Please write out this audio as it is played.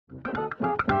Happy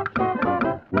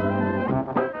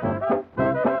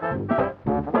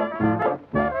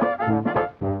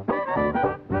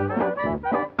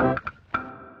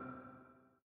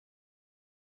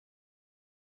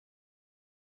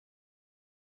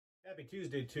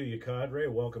Tuesday to you, Cadre.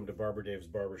 Welcome to Barber Dave's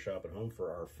Barbershop at Home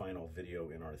for our final video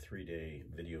in our 3-day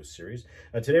video series.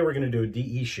 Today we're going to do a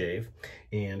DE shave,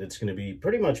 and it's going to be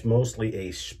pretty much mostly a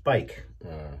Speick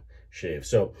shave.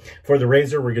 So for the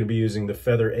razor, we're going to be using the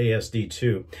Feather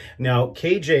ASD2. Now,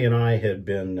 KJ and I had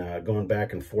been going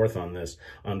back and forth on this,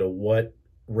 onto what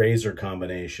razor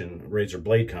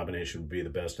blade combination would be the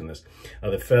best in this.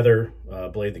 The Feather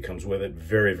blade that comes with it,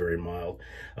 very, very mild.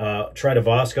 Tried a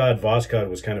Voskhod. Voskhod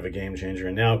was kind of a game changer,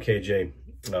 and now KJ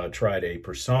tried a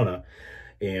Personna,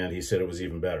 and he said it was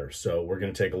even better. So we're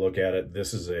going to take a look at it.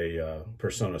 This is a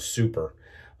Personna Super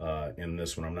in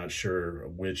this one. I'm not sure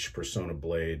which Personna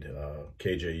blade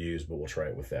KJ used, but we'll try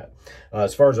it with that.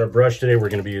 As far as our brush today, we're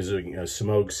going to be using a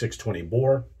Semogue 620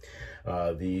 boar,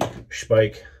 the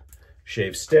Speick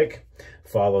shave stick,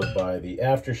 followed by the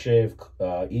Aftershave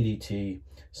EDT,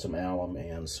 some alum,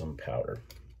 and some powder.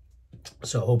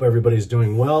 So hope everybody's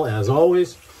doing well. As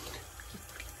always,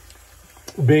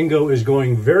 bingo is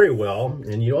going very well,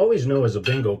 and you always know as a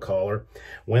bingo caller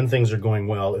when things are going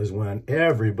well is when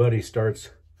everybody starts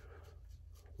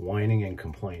whining and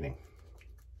complaining.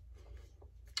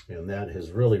 And that has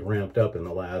really ramped up in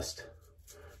the last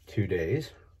 2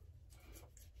 days.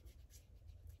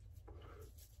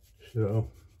 So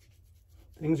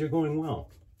things are going well.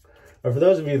 For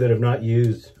those of you that have not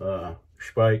used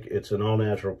Speick, it's an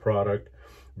all-natural product,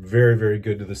 very, very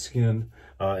good to the skin.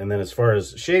 And then as far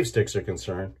as shave sticks are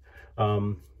concerned,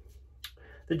 the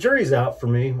jury's out for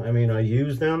me. I mean, I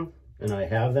use them and I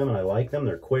have them and I like them.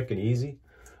 They're quick and easy.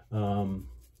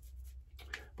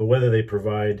 But whether they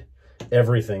provide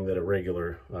everything that a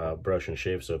regular brush and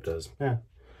shave soap does,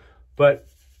 but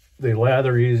they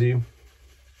lather easy.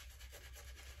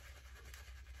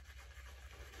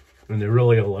 And they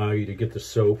really allow you to get the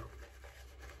soap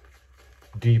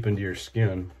deep into your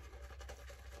skin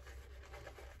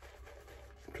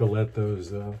to let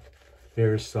those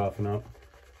hairs soften up.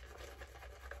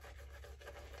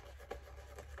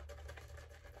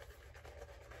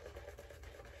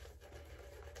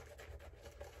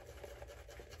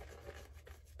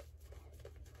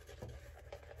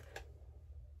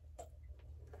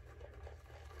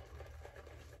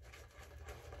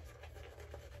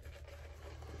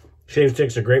 Shave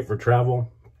sticks are great for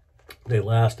travel. They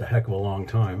last a heck of a long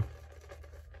time.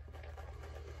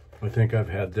 I think I've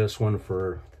had this one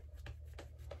for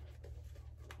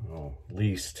at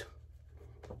least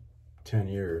 10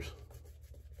 years.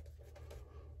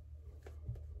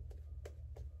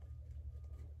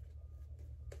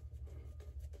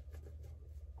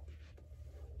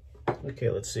 Okay,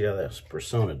 let's see how this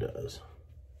Personna does.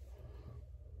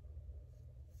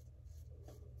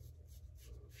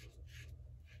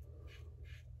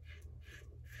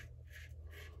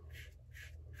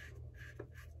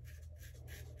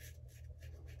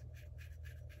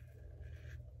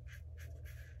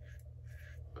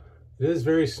 It is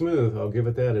very smooth, I'll give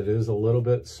it that. It is a little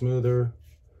bit smoother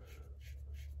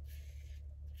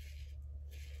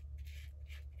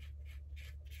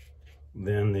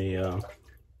than the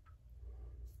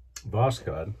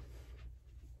Voskhod.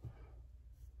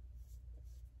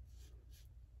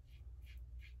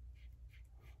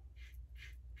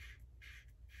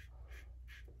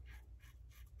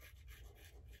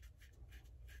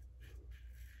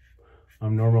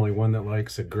 I'm normally one that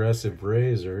likes aggressive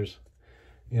razors,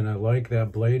 and I like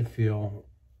that blade feel.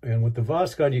 And with the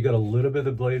Voskhod, you got a little bit of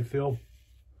the blade feel.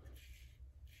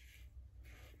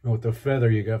 And with the Feather,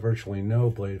 you got virtually no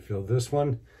blade feel. This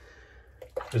one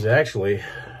is actually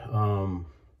about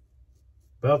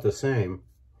the same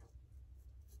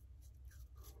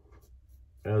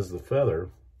as the Feather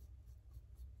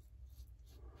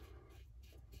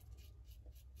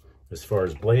as far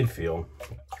as blade feel.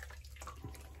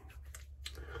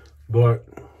 But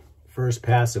first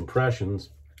pass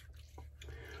impressions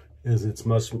is it's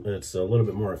a little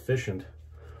bit more efficient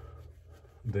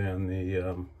than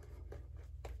the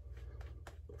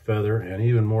Feather, and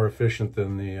even more efficient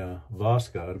than the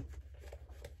Voskhod,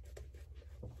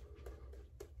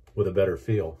 with a better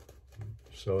feel.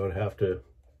 So I'd have to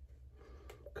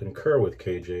concur with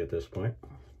KJ at this point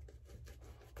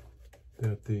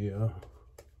that the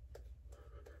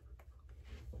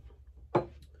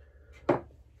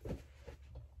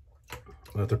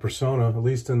Personna, at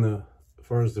least in the as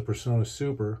far as the Personna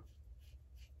Super,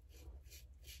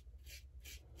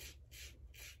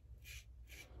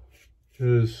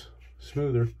 is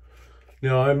smoother.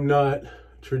 Now, I'm not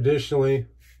traditionally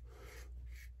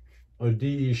a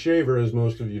DE shaver, as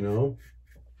most of you know.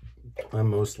 I'm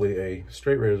mostly a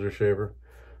straight razor shaver,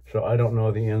 so I don't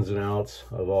know the ins and outs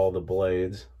of all the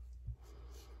blades.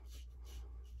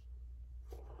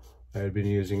 I had been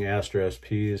using Astra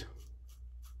SPs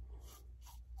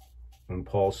and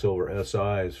Paul Silver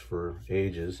SIs for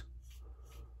ages,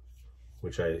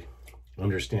 which I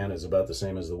understand is about the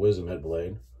same as the Wisdom Head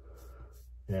blade.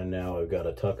 And now I've got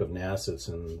a tuck of Nassets,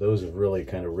 and those have really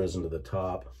kind of risen to the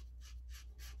top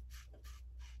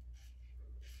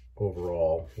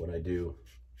overall when I do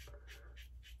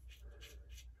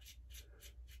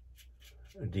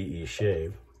a DE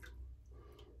shave.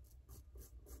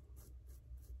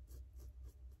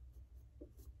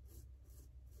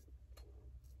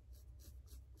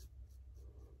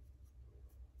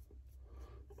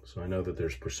 So I know that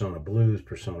there's Personna Blues,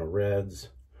 Personna Reds,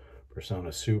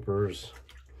 Personna Supers.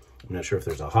 I'm not sure if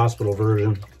there's a hospital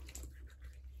version.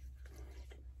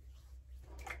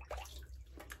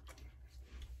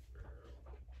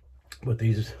 But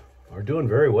these are doing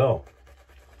very well.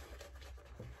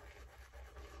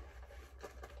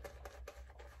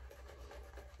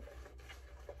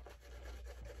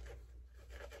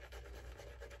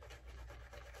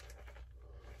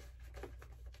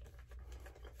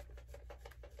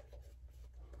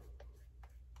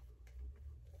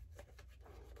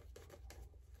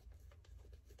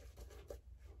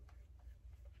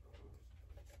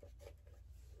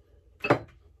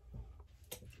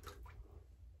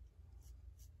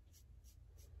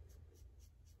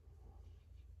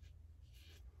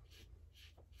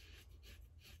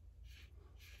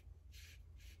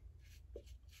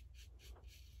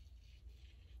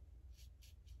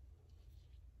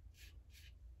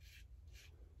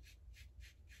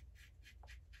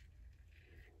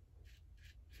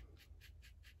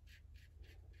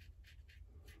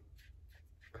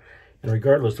 And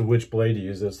regardless of which blade you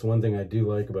use, that's the one thing I do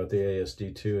like about the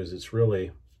ASD2 is it's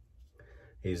really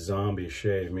a zombie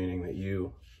shave, meaning that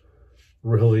you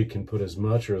really can put as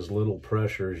much or as little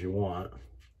pressure as you want.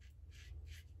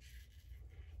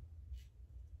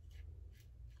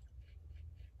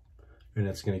 And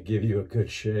it's going to give you a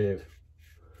good shave.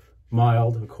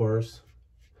 Mild, of course.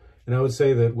 And I would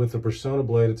say that with the Personna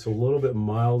blade, it's a little bit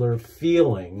milder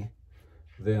feeling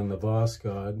than the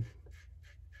Voskhod.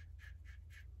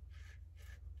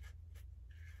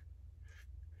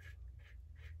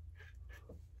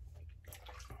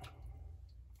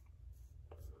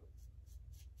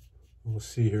 We'll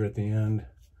see here at the end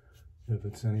if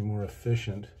it's any more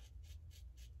efficient.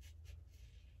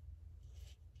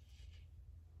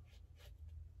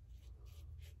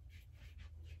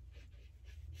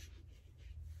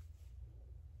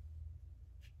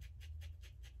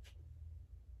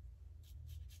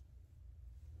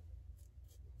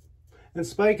 And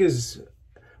Speick is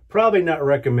probably not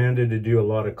recommended to do a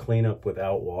lot of cleanup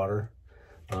without water.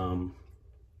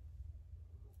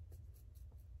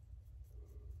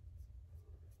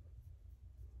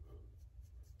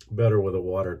 Better with a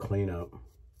water cleanup.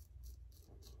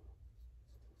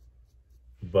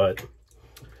 But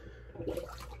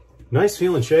nice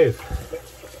feeling shave.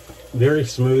 Very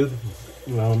smooth,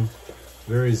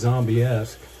 very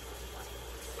zombie-esque.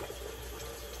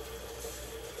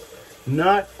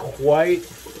 Not quite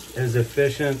as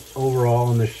efficient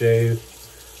overall in the shave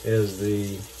as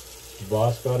the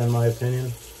Voskhod, in my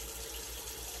opinion,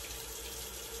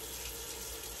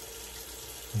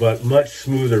 but much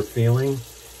smoother feeling.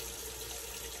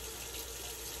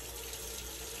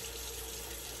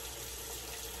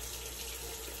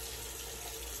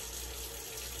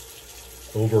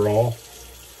 Overall,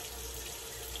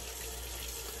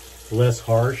 less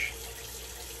harsh.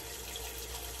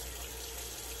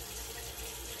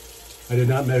 I did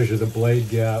not measure the blade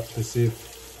gap to see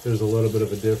if there's a little bit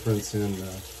of a difference in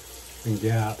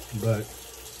gap, but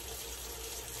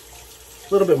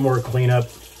a little bit more cleanup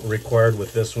required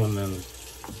with this one than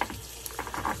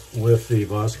with the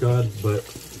Voskhod, but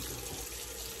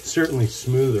certainly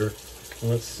smoother.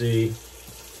 Let's see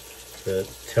the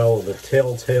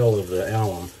telltale of the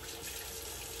alum.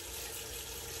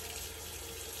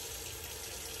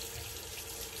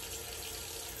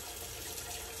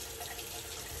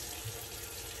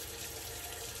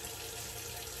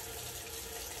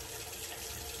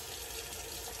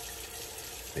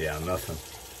 Yeah, nothing.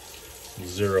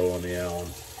 Zero on the alum.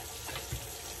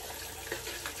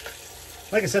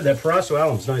 Like I said, that Prosso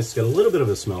alum's nice. It's got a little bit of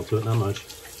a smell to it, not much.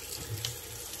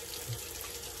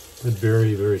 But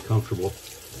very, very comfortable.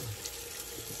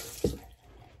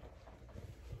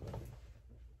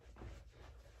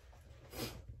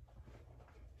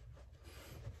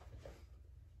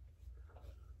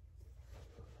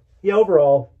 Yeah,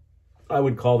 overall, I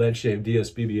would call that shave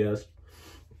DSBBS.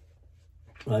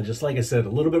 Just like I said, a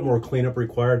little bit more cleanup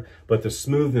required, but the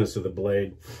smoothness of the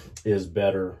blade is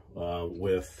better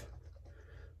with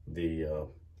the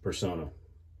Personna.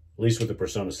 At least with the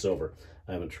Personna Silver.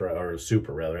 I haven't tried, or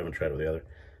Super rather, I haven't tried with the other.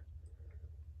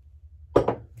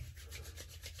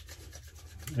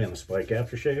 And the Speick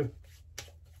Aftershave.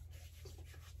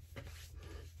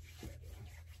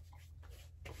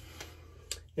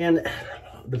 And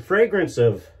the fragrance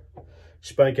of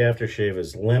Speick Aftershave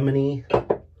is lemony,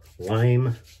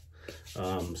 lime,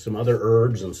 some other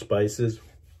herbs and spices,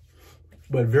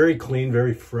 but very clean,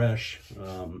 very fresh.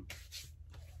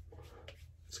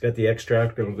 It's got the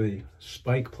extract of the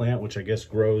spike plant, which I guess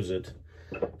grows at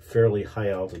fairly high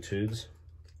altitudes.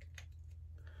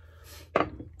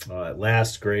 It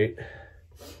lasts great.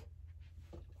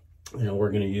 You know,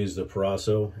 we're going to use the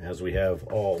Prosso as we have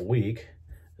all week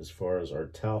as far as our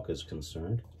talc is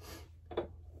concerned.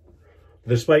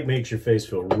 The Speick makes your face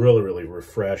feel really, really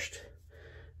refreshed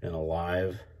and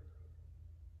alive.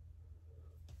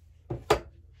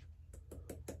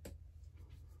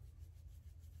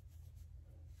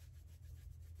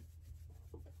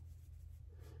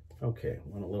 Okay,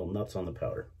 went a little nuts on the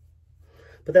powder,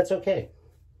 but that's okay.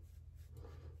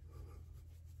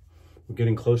 We're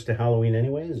getting close to Halloween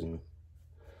anyways, and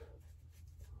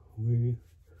we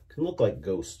can look like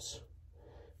ghosts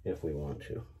if we want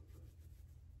to.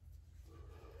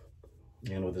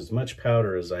 And with as much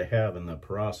powder as I have in the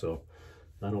Prosso,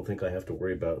 I don't think I have to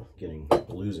worry about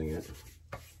losing it.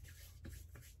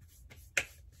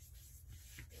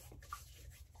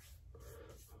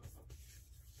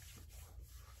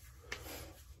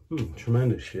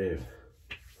 Tremendous shave.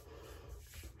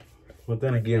 But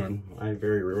then again, I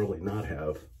very rarely not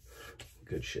have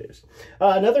good shaves.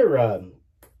 Another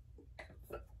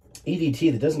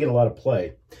EDT that doesn't get a lot of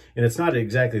play, and it's not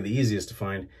exactly the easiest to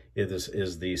find,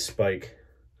 is the Speick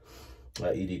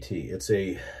EDT. It's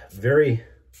a very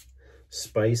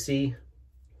spicy,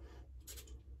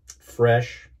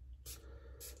 fresh.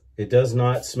 It does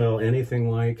not smell anything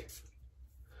like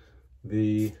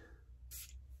the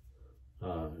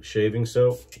shaving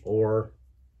soap or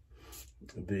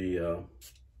the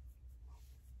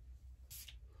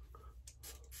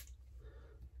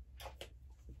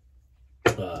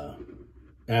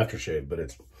aftershave, but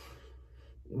it's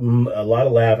a lot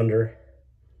of lavender,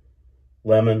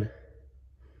 lemon,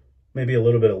 maybe a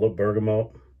little bit of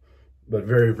bergamot, but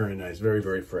very, very nice, very,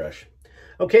 very fresh.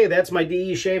 Okay, that's my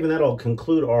DE shave, and that'll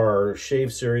conclude our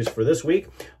shave series for this week.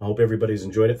 I hope everybody's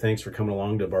enjoyed it. Thanks for coming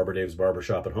along to BarberDave's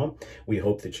Barbershop at Home. We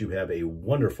hope that you have a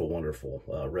wonderful, wonderful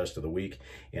rest of the week.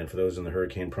 And for those in the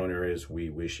hurricane-prone areas, we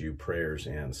wish you prayers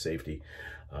and safety.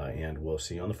 And we'll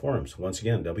see you on the forums. Once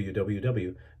again,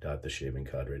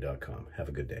 www.theshavingcadre.com. Have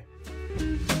a good day.